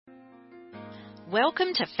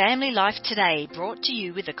Welcome to Family Life Today, brought to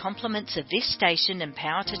you with the compliments of this station and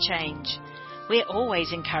Power to Change. We're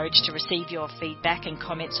always encouraged to receive your feedback and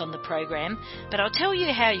comments on the program, but I'll tell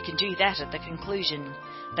you how you can do that at the conclusion.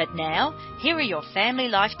 But now, here are your Family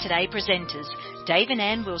Life Today presenters, Dave and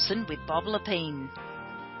Ann Wilson with Bob Lepine.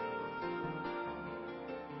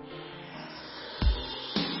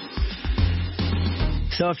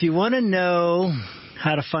 So if you want to know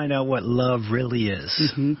how to find out what love really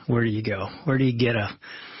is, where do you go? Where do you get a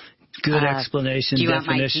good explanation, do you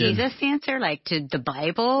definition? want my Jesus answer, like to the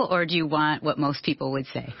Bible, or do you want what most people would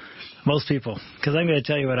say? Most people, because I'm going to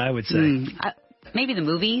tell you what I would say. Maybe the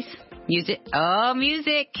movies, music. Oh,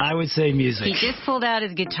 music. I would say music. He just pulled out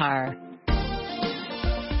his guitar.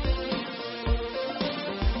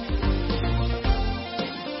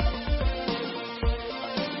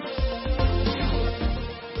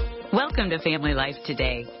 Welcome to Family Life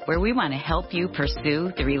Today, where we want to help you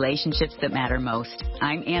pursue the relationships that matter most.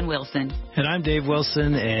 I'm Ann Wilson. And I'm Dave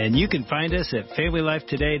Wilson, and you can find us at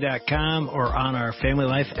FamilyLifeToday.com or on our Family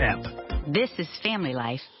Life app. This is Family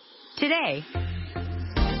Life Today.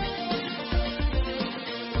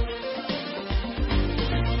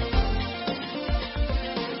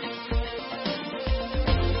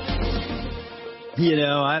 You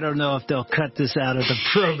know, I don't know if they'll cut this out of the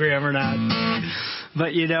program or not.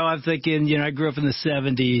 But, you know, I'm thinking, I grew up in the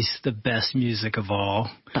 70s, the best music of all.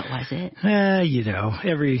 But was it?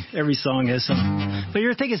 Every song has some. But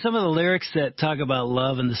you're thinking some of the lyrics that talk about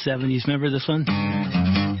love in the 70s. Remember this one?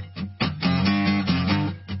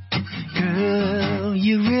 Girl,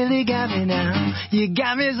 you really got me now. You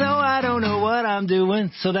got me so I don't know what I'm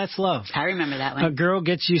doing. So that's love. I remember that one. A girl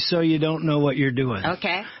gets you so you don't know what you're doing.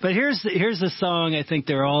 Okay. But here's the song I think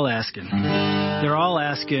they're all asking. They're all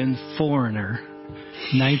asking Foreigner.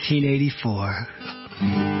 1984.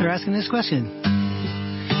 They're asking this question.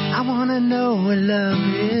 I want to know what love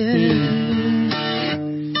is.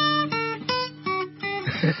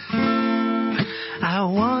 I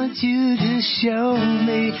want you to show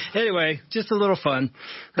me. Anyway, just a little fun,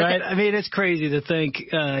 right? I mean, it's crazy to think,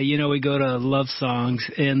 we go to love songs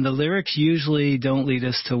and the lyrics usually don't lead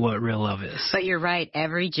us to what real love is. But you're right.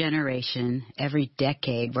 Every generation, every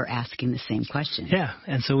decade, we're asking the same question. Yeah,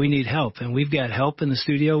 and so we need help. And we've got help in the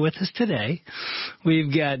studio with us today.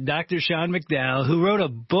 We've got Dr. Sean McDowell, who wrote a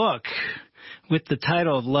book with the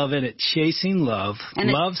title of Love in It, Chasing Love,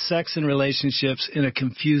 Love, Sex, and Relationships in a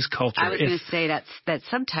Confused Culture. I was going to say that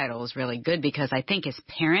subtitle is really good because I think as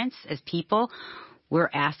parents, as people, we're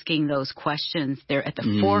asking those questions. They're at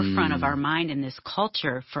the forefront of our mind in this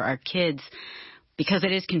culture for our kids because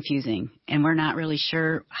it is confusing and we're not really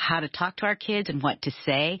sure how to talk to our kids and what to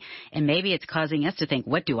say. And maybe it's causing us to think,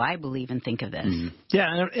 what do I believe and think of this?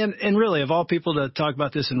 Yeah, and really, of all people to talk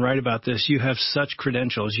about this and write about this, you have such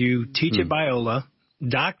credentials. You teach at Biola,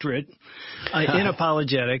 doctorate in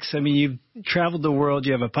apologetics. I mean, you've traveled the world.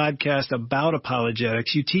 You have a podcast about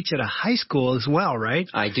apologetics. You teach at a high school as well, right?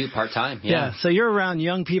 I do part-time, yeah. So you're around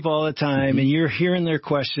young people all the time, and you're hearing their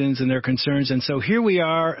questions and their concerns. And so here we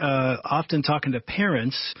are often talking to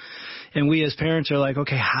parents, and we as parents are like,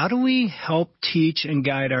 okay, how do we help teach and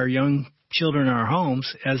guide our young children in our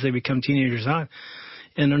homes as they become teenagers on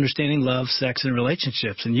in understanding love, sex, and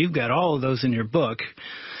relationships? And you've got all of those in your book.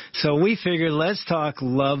 So we figured, let's talk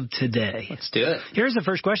love today. Let's do it. Here's the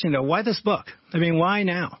first question, though. Why this book? I mean, why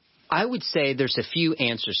now? I would say there's a few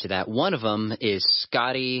answers to that. One of them is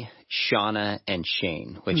Scotty, Shauna, and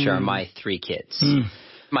Shane, which are my three kids.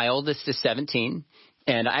 My oldest is 17,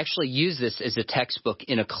 and I actually use this as a textbook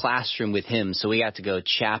in a classroom with him. So we got to go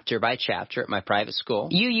chapter by chapter at my private school.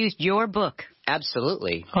 You used your book.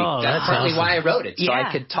 Absolutely. Oh, that's partly why I wrote it, so Yeah.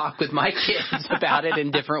 I could talk with my kids about it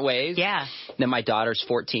in different ways. Yeah. Then my daughter's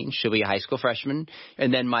 14. She'll be a high school freshman.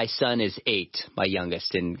 And then my son is 8, my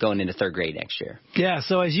youngest, and going into 3rd grade next year. Yeah,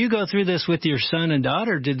 so as you go through this with your son and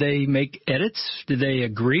daughter, did they make edits? Did they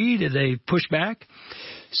agree? Did they push back?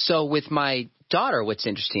 So with my daughter, what's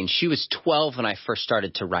interesting, she was 12 when I first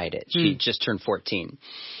started to write it. She just turned 14.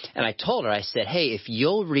 And I told her, I said, hey, if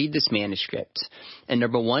you'll read this manuscript, and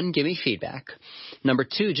number 1, give me feedback. Number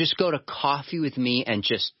 2, just go to coffee with me and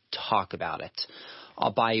just talk about it.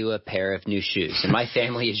 I'll buy you a pair of new shoes. And my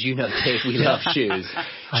family, as you know, Dave, we love shoes.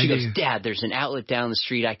 She goes, Dad, there's an outlet down the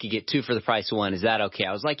street. I could get 2 for the price of 1. Is that okay?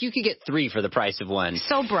 I was like, you could get 3 for the price of 1.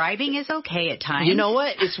 So bribing is okay at times. You know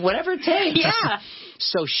what? It's whatever it takes. Yeah.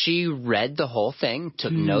 So she read the whole thing,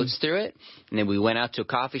 took notes through it, and then we went out to a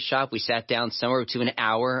coffee shop. We sat down somewhere between an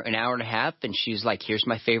hour and a half, and she's like, here's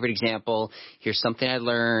my favorite example. Here's something I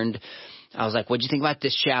learned. I was like, what'd you think about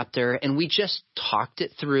this chapter? And we just talked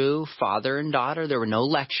it through, father and daughter. There were no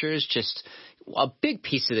lectures, just a big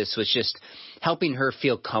piece of this was just helping her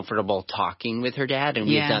feel comfortable talking with her dad. And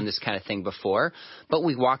we've done this kind of thing before. But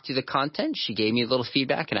we walked through the content. She gave me a little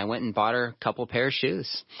feedback, and I went and bought her a couple pair of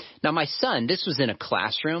shoes. Now, my son, this was in a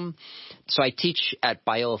classroom. So I teach at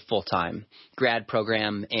Biola full-time, grad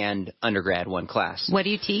program and undergrad, one class. What do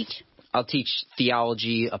you teach? I'll teach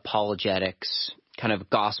theology, apologetics, kind of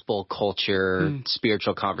gospel culture,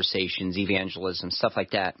 spiritual conversations, evangelism, stuff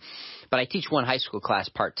like that. But I teach one high school class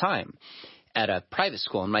part-time at a private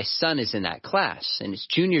school, and my son is in that class, and it's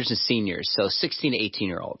juniors and seniors, so 16 to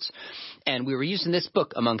 18-year-olds. And we were using this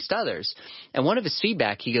book amongst others, and one of his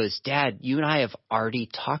feedback, he goes, Dad, you and I have already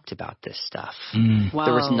talked about this stuff. Wow.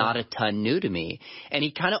 There was not a ton new to me. And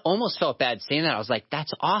he kind of almost felt bad saying that. I was like,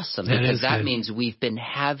 that's awesome, because that means we've been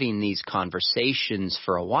having these conversations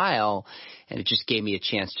for a while, and it just gave me a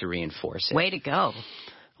chance to reinforce it. Way to go.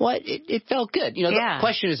 Well, it felt good. You know, the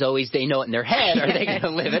question is always, they know it in their head. Are they going to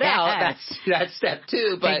live it out? That's step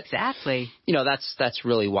two. But exactly. You know, that's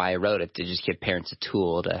really why I wrote it, to just give parents a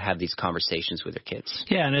tool to have these conversations with their kids.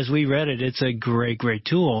 Yeah, and as we read it, it's a great, great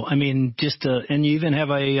tool. I mean, and you even have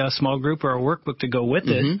a small group or a workbook to go with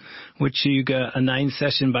it, which you got a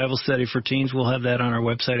 9-session Bible study for teens. We'll have that on our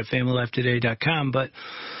website at familylifetoday.com. But,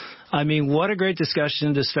 I mean, what a great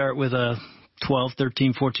discussion to start with a 12,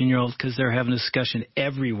 13, 14-year-olds, because they're having a discussion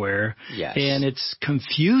everywhere. Yes. And it's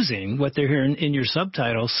confusing what they're hearing in your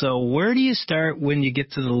subtitle. So where do you start when you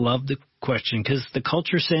get to the love the question? Because the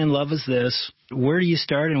culture's saying love is this. Where do you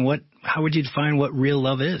start, and how would you define what real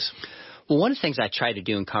love is? Well, one of the things I try to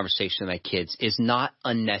do in conversation with my kids is not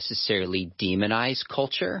unnecessarily demonize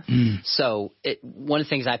culture. So one of the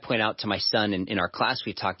things I point out to my son in our class,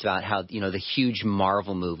 we talked about how, you know, the huge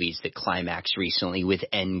Marvel movies that climaxed recently with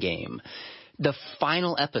Endgame. The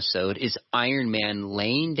final episode is Iron Man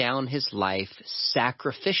laying down his life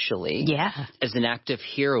sacrificially as an act of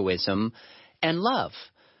heroism and love.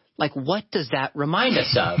 Like, what does that remind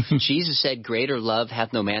us of? Jesus said, greater love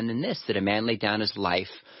hath no man than this, that a man lay down his life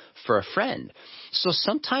for a friend. So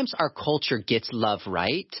sometimes our culture gets love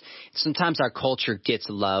right. Sometimes our culture gets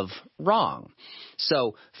love wrong.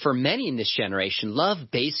 So for many in this generation,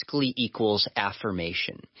 love basically equals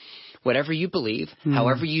affirmation. Whatever you believe,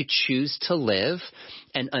 however you choose to live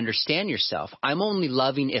and understand yourself, I'm only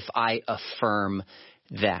loving if I affirm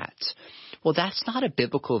that. Well, that's not a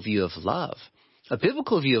biblical view of love. A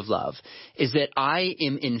biblical view of love is that I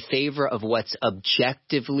am in favor of what's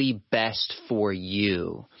objectively best for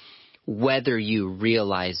you, whether you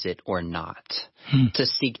realize it or not. To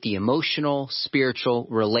seek the emotional, spiritual,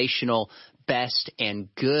 relational best and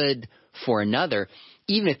good for another,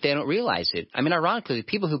 even if they don't realize it. I mean, ironically, the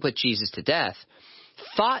people who put Jesus to death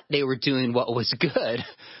thought they were doing what was good,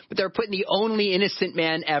 but they were putting the only innocent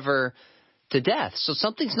man ever to death. So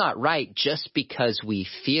something's not right just because we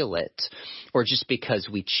feel it or just because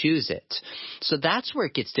we choose it. So that's where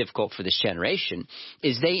it gets difficult for this generation,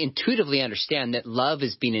 is they intuitively understand that love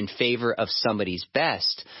is being in favor of somebody's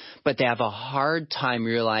best, but they have a hard time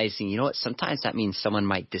realizing, you know what, sometimes that means someone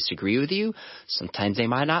might disagree with you. Sometimes they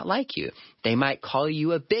might not like you. They might call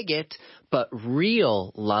you a bigot, but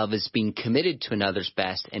real love is being committed to another's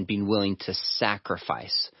best and being willing to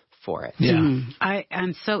sacrifice for it. Yeah.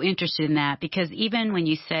 I'm so interested in that, because even when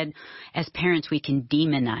you said as parents we can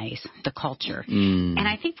demonize the culture, and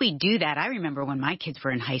I think we do that. I remember when my kids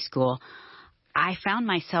were in high school, I found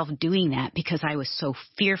myself doing that because I was so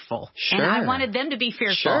fearful. Sure. And I wanted them to be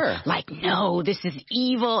fearful. Sure. Like, no, this is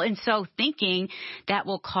evil. And so thinking that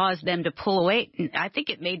will cause them to pull away. I think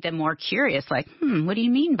it made them more curious. Like, what do you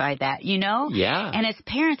mean by that? You know? Yeah. And as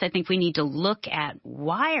parents, I think we need to look at,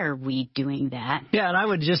 why are we doing that? Yeah, and I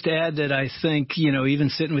would just add that I think, you know, even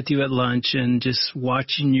sitting with you at lunch and just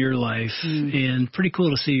watching your life, and pretty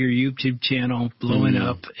cool to see your YouTube channel blowing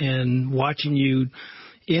up and watching you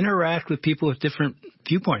interact with people with different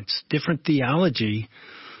viewpoints, different theology.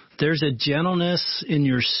 There's a gentleness in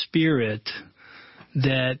your spirit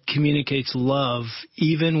that communicates love,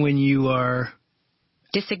 even when you are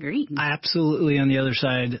disagreeing absolutely on the other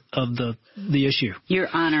side of the issue. You're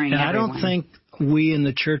honoring and everyone. I don't think we in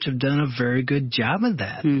the church have done a very good job of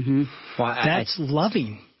that. Well, that's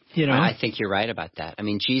loving. You know? I think you're right about that. I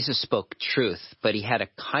mean, Jesus spoke truth, but he had a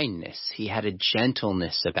kindness. He had a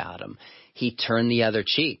gentleness about him. He turned the other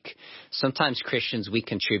cheek. Sometimes Christians, we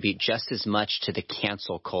contribute just as much to the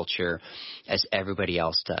cancel culture as everybody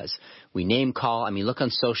else does. We name call. I mean, look on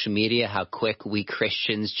social media how quick we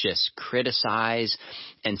Christians just criticize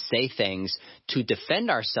and say things to defend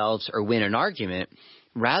ourselves or win an argument,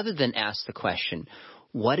 rather than ask the question,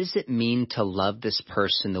 what does it mean to love this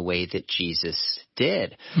person the way that Jesus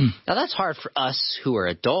did? Now, that's hard for us who are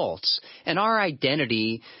adults. And our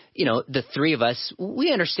identity, the three of us,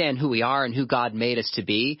 we understand who we are and who God made us to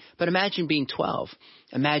be. But imagine being 12.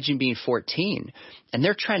 Imagine being 14. And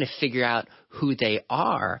they're trying to figure out who they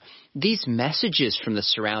are. These messages from the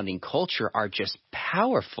surrounding culture are just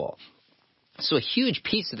powerful. So a huge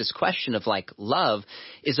piece of this question of love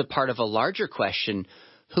is a part of a larger question.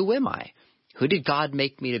 Who am I? Who did God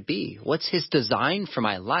make me to be? What's his design for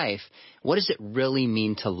my life? What does it really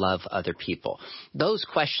mean to love other people? Those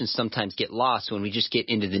questions sometimes get lost when we just get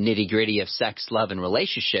into the nitty-gritty of sex, love, and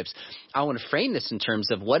relationships. I want to frame this in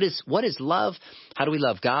terms of what is love? How do we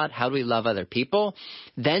love God? How do we love other people?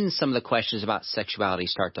 Then some of the questions about sexuality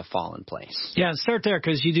start to fall in place. Yeah, start there,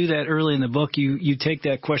 because you do that early in the book. You take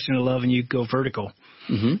that question of love and you go vertical.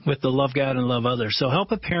 With the love God and love others. So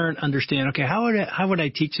help a parent understand, okay, how would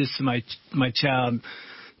I teach this to my child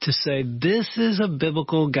to say this is a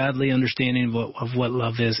biblical, godly understanding of what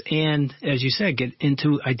love is, and, as you said, get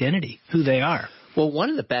into identity, who they are. Well, one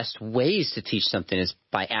of the best ways to teach something is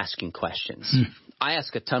by asking questions. I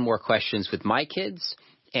ask a ton more questions with my kids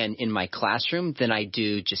and in my classroom than I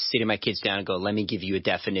do just sitting my kids down and go, let me give you a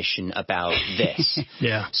definition about this.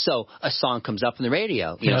 Yeah. So a song comes up on the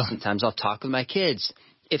radio. Sometimes I'll talk with my kids.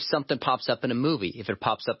 If something pops up in a movie, if it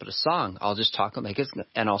pops up in a song, I'll just talk with my kids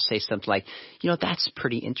and I'll say something like, that's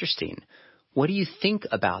pretty interesting. What do you think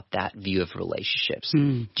about that view of relationships?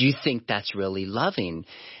 Do you think that's really loving?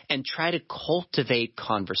 And try to cultivate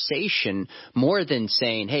conversation more than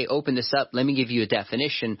saying, hey, open this up, let me give you a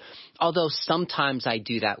definition. Although sometimes I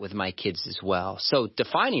do that with my kids as well. So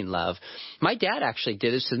defining love, my dad actually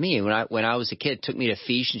did this with me when I was a kid. Took me to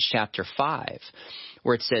Ephesians chapter 5,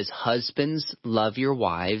 where it says, husbands, love your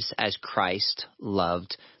wives as Christ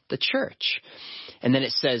loved the church. And then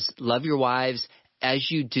it says, love your wives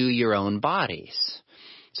as you do your own bodies.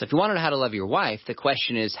 So if you want to know how to love your wife, the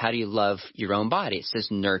question is, how do you love your own body? It says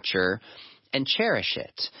nurture and cherish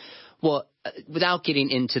it. Well, without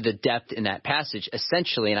getting into the depth in that passage,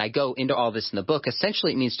 essentially, and I go into all this in the book,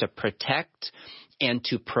 essentially it means to protect and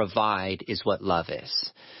to provide is what love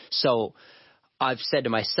is. So I've said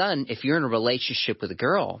to my son, if you're in a relationship with a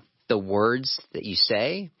girl, the words that you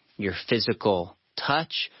say, your physical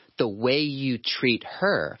touch, the way you treat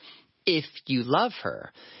her, if you love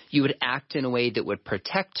her, you would act in a way that would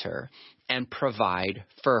protect her and provide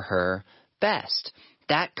for her best.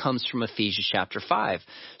 That comes from Ephesians chapter 5.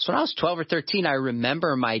 So when I was 12 or 13, I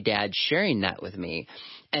remember my dad sharing that with me,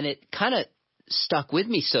 and it kind of stuck with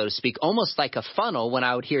me, so to speak, almost like a funnel. When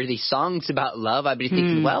I would hear these songs about love, I'd be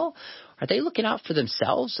thinking, well, are they looking out for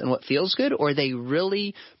themselves and what feels good, or are they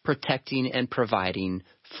really protecting and providing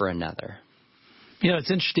for another?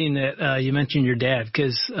 It's interesting that you mentioned your dad,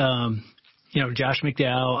 because, Josh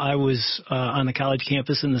McDowell, I was on the college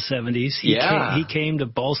campus in the 70s. He came to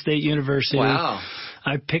Ball State University. Wow.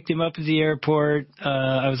 I picked him up at the airport.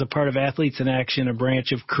 I was a part of Athletes in Action, a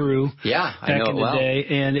branch of Crew. Yeah, I know back in the day.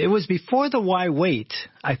 And it was before the Why Wait,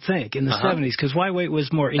 I think, in the 70s, because Why Wait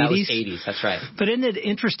was more 80s. That was 80s, that's right. But isn't it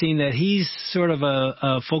interesting that he's sort of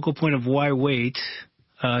a focal point of Why Wait,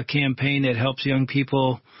 campaign that helps young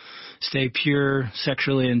people stay pure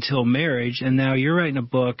sexually until marriage. And now you're writing a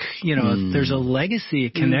book, there's a legacy, a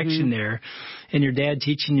connection there, and your dad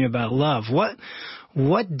teaching you about love.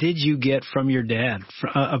 What did you get from your dad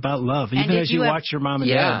about love, even as you watch your mom and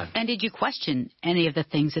dad? And did you question any of the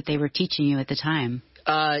things that they were teaching you at the time?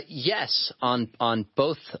 Yes, on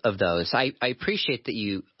both of those. I appreciate that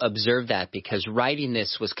you observed that, because writing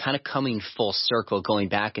this was kind of coming full circle, going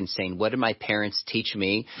back and saying, what did my parents teach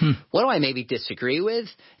me? What do I maybe disagree with?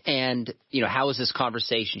 And, how has this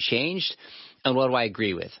conversation changed? And what do I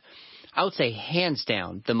agree with? I would say hands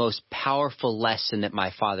down, the most powerful lesson that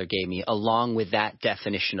my father gave me, along with that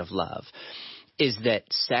definition of love, is that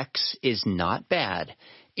sex is not bad.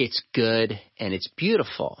 It's good and it's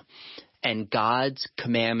beautiful. And God's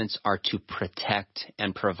commandments are to protect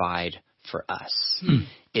and provide for us.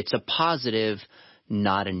 It's a positive,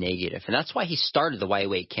 not a negative. And that's why he started the Why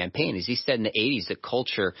Wait campaign. As he said in the 80s, the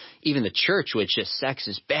culture, even the church, was just sex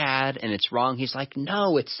is bad and it's wrong. He's like,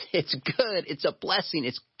 no, it's good. It's a blessing.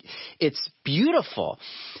 It's beautiful.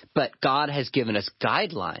 But God has given us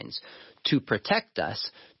guidelines to protect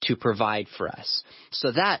us, to provide for us.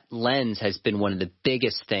 So that lens has been one of the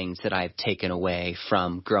biggest things that I've taken away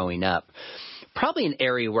from growing up. Probably an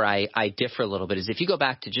area where I differ a little bit is if you go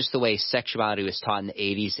back to just the way sexuality was taught in the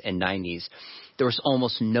 80s and 90s, there was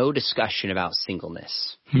almost no discussion about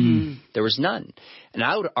singleness. There was none. And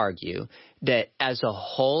I would argue that as a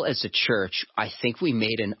whole, as a church, I think we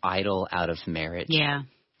made an idol out of marriage. Yeah.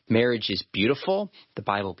 Marriage is beautiful. The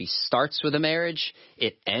Bible starts with a marriage.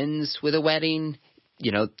 It ends with a wedding.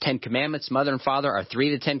 10 Commandments, mother and father are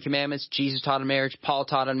 3 of the 10 Commandments. Jesus taught on marriage. Paul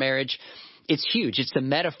taught on marriage. It's huge. It's the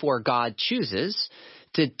metaphor God chooses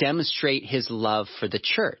to demonstrate his love for the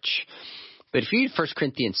church. But if you read 1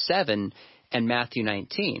 Corinthians 7 and Matthew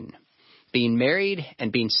 19, being married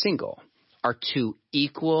and being single are 2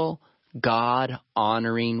 equal,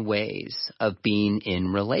 God-honoring ways of being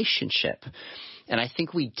in relationship. And I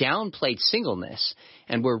think we downplayed singleness,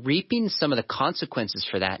 and we're reaping some of the consequences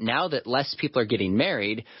for that now that less people are getting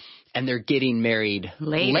married, and they're getting married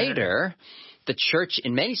later. The church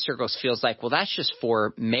in many circles feels like, well, that's just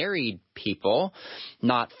for married people,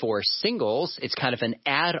 not for singles. It's kind of an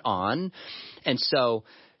add-on. And so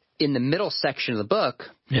in the middle section of the book,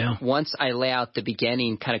 once I lay out the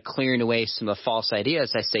beginning, kind of clearing away some of the false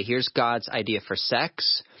ideas, I say, here's God's idea for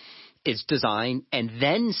sex, its design, and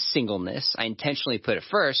then singleness. I intentionally put it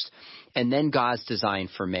first, and then God's design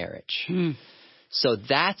for marriage. So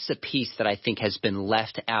that's a piece that I think has been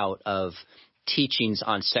left out of teachings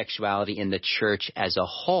on sexuality in the church as a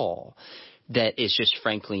whole that is just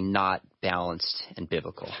frankly not balanced and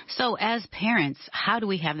biblical. So as parents, how do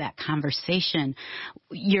we have that conversation?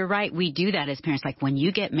 You're right, we do that as parents. Like when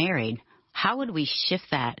you get married, how would we shift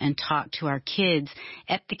that and talk to our kids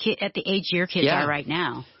at the age your kids are right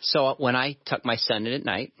now? So when I tuck my son in at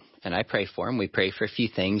night and I pray for him, we pray for a few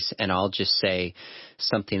things, and I'll just say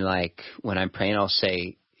something like, when I'm praying, I'll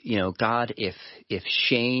say, God, if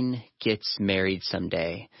Shane gets married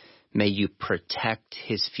someday, may you protect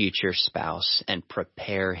his future spouse and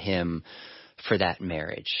prepare him for that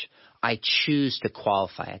marriage. I choose to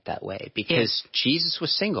qualify it that way because Jesus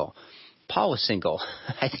was single. Paul was single.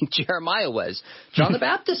 I think Jeremiah was. John the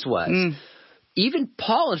Baptist was. Even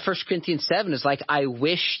Paul in 1 Corinthians 7 is like, I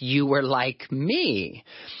wish you were like me.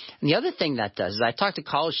 And the other thing that does is I talk to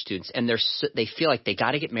college students, and they feel like they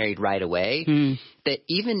got to get married right away, that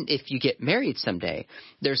even if you get married someday,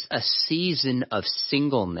 there's a season of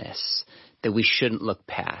singleness that we shouldn't look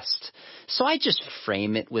past. So I just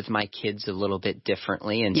frame it with my kids a little bit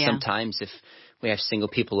differently. And sometimes if we have single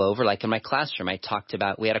people over, like in my classroom,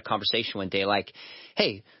 we had a conversation one day like,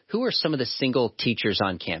 hey, who are some of the single teachers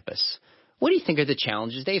on campus? What do you think are the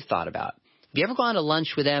challenges they've thought about? Have you ever gone to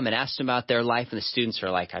lunch with them and asked them about their life? And the students are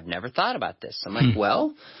like, I've never thought about this. I'm like,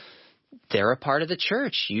 well, they're a part of the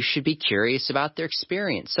church. You should be curious about their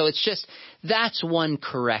experience. So it's just, that's one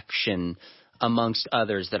correction amongst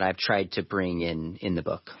others that I've tried to bring in the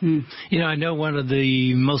book. I know one of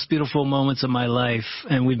the most beautiful moments of my life,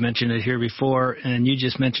 and we've mentioned it here before, and you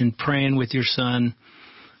just mentioned praying with your son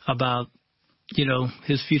about,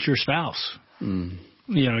 his future spouse.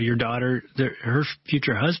 Your daughter, her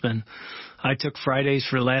future husband. I took Fridays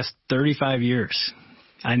for the last 35 years.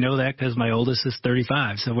 I know that because my oldest is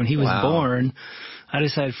 35. So when he was born, I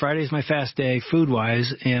decided Friday's my fast day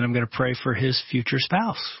food-wise, and I'm going to pray for his future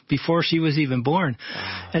spouse before she was even born.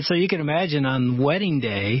 And so you can imagine on wedding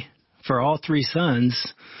day for all 3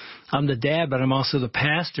 sons, I'm the dad, but I'm also the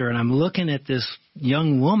pastor, and I'm looking at this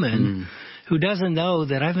young woman who doesn't know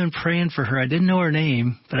that I've been praying for her. I didn't know her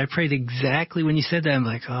name, but I prayed exactly when you said that. I'm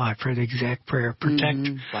like, I prayed the exact prayer. Protect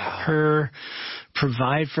her,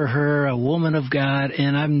 provide for her, a woman of God.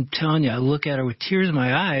 And I'm telling you, I look at her with tears in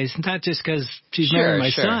my eyes, not just because she's marrying my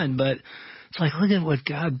son, but it's like, look at what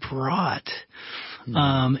God brought.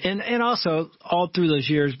 And also all through those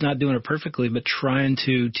years, not doing it perfectly, but trying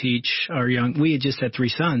to teach our we had just had 3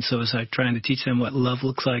 sons. So it was like trying to teach them what love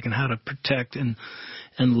looks like and how to protect and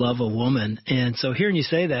love a woman. And so hearing you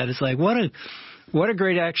say that, it's like, what a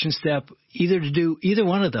great action step, either to do either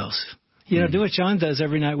one of those. Do what Sean does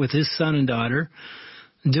every night with his son and daughter,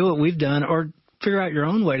 do what we've done, or figure out your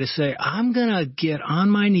own way to say, I'm going to get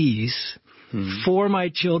on my knees for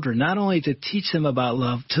my children, not only to teach them about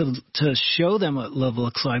love, to show them what love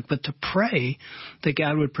looks like, but to pray that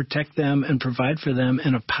God would protect them and provide for them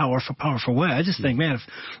in a powerful, powerful way. I just think, man, if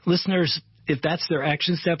listeners, if that's their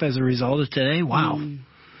action step as a result of today, wow.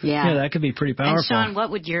 Yeah, that could be pretty powerful. And Sean, what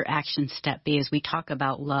would your action step be as we talk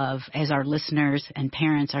about love, as our listeners and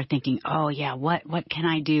parents are thinking, what can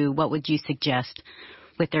I do? What would you suggest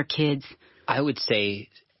with their kids? I would say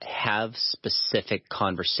have specific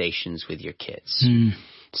conversations with your kids.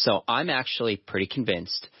 So I'm actually pretty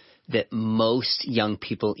convinced that most young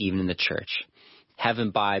people, even in the church, have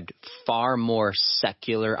imbibed far more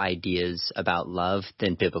secular ideas about love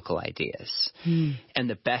than biblical ideas. And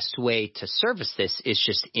the best way to service this is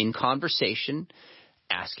just in conversation,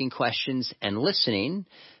 asking questions and listening.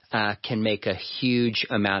 can make a huge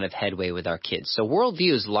amount of headway with our kids. So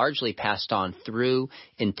worldview is largely passed on through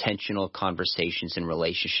intentional conversations and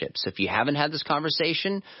relationships. So if you haven't had this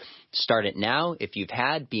conversation, start it now. If you've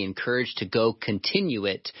had, be encouraged to go continue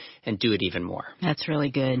it and do it even more. That's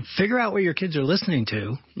really good. Figure out what your kids are listening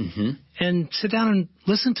to and sit down and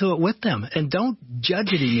listen to it with them. And don't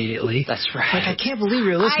judge it immediately. That's right. Like, I can't believe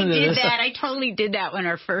you're listening to this. I did that. I totally did that when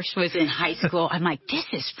our first was in high school. I'm like, this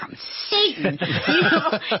is from Satan. You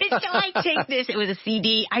know? And so I take this. It was a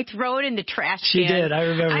CD. I throw it in the trash can. She did. I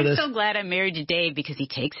remember this. I'm so glad I'm married to Dave because he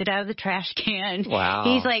takes it out of the trash can. Wow.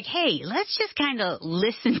 He's like, hey, let's just kind of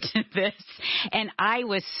listen to this. And I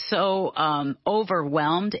was so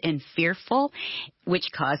overwhelmed and fearful,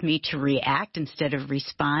 which caused me to react instead of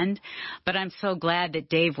respond. But I'm so glad that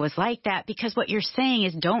Dave was like that, because what you're saying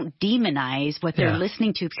is don't demonize what they're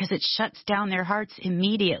listening to, because it shuts down their hearts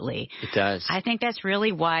immediately. It does. I think that's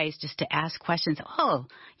really wise, just to ask questions. Oh,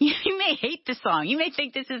 you may hate the song. You may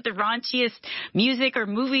think this is the raunchiest music or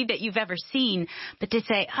movie that you've ever seen, but to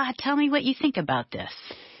say, tell me what you think about this.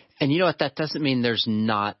 And you know what? That doesn't mean there's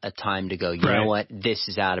not a time to go, you know what? This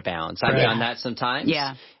is out of bounds. I've done that sometimes.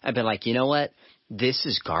 Yeah. I've been like, you know what? This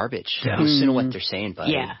is garbage. Listen to what they're saying,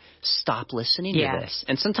 buddy. Yeah. Stop listening to this.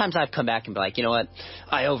 And sometimes I've come back and be like, you know what?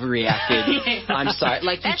 I overreacted. I'm sorry.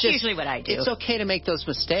 Like, that's usually what I do. It's okay to make those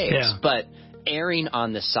mistakes, but erring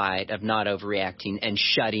on the side of not overreacting and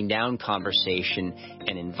shutting down conversation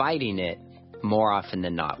and inviting it more often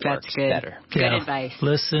than not works better. Good advice.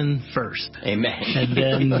 Listen first. Amen. And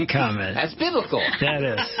then comment. That's biblical. That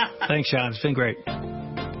is. Thanks, Sean. It's been great.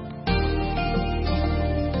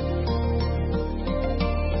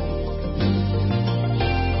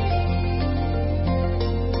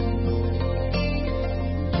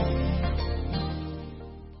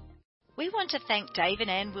 We want to thank Dave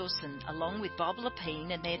and Ann Wilson, along with Bob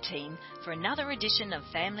Lapine and their team, for another edition of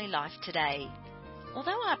Family Life Today.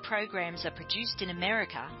 Although our programs are produced in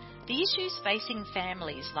America, the issues facing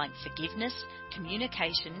families like forgiveness,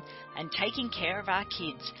 communication, and taking care of our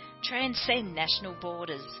kids transcend national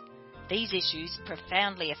borders. These issues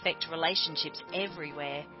profoundly affect relationships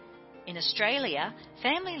everywhere. In Australia,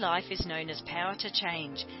 Family Life is known as Power to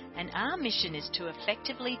Change, and our mission is to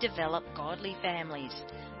effectively develop godly families,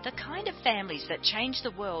 the kind of families that change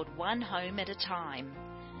the world one home at a time.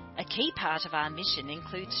 A key part of our mission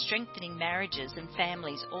includes strengthening marriages and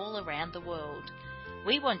families all around the world.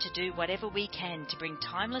 We want to do whatever we can to bring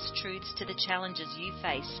timeless truths to the challenges you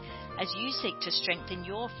face as you seek to strengthen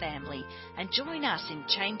your family and join us in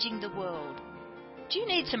changing the world. Do you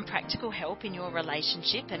need some practical help in your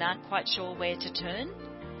relationship and aren't quite sure where to turn?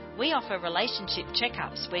 We offer relationship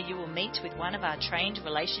checkups where you will meet with one of our trained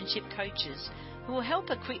relationship coaches who will help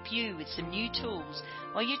equip you with some new tools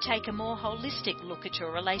while you take a more holistic look at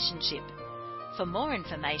your relationship. For more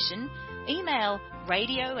information, email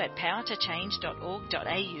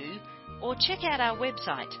radio@powertochange.org.au or check out our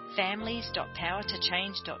website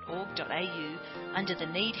families.powertochange.org.au under the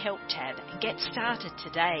Need Help tab and get started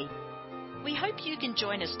today. We hope you can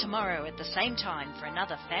join us tomorrow at the same time for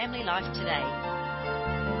another Family Life Today.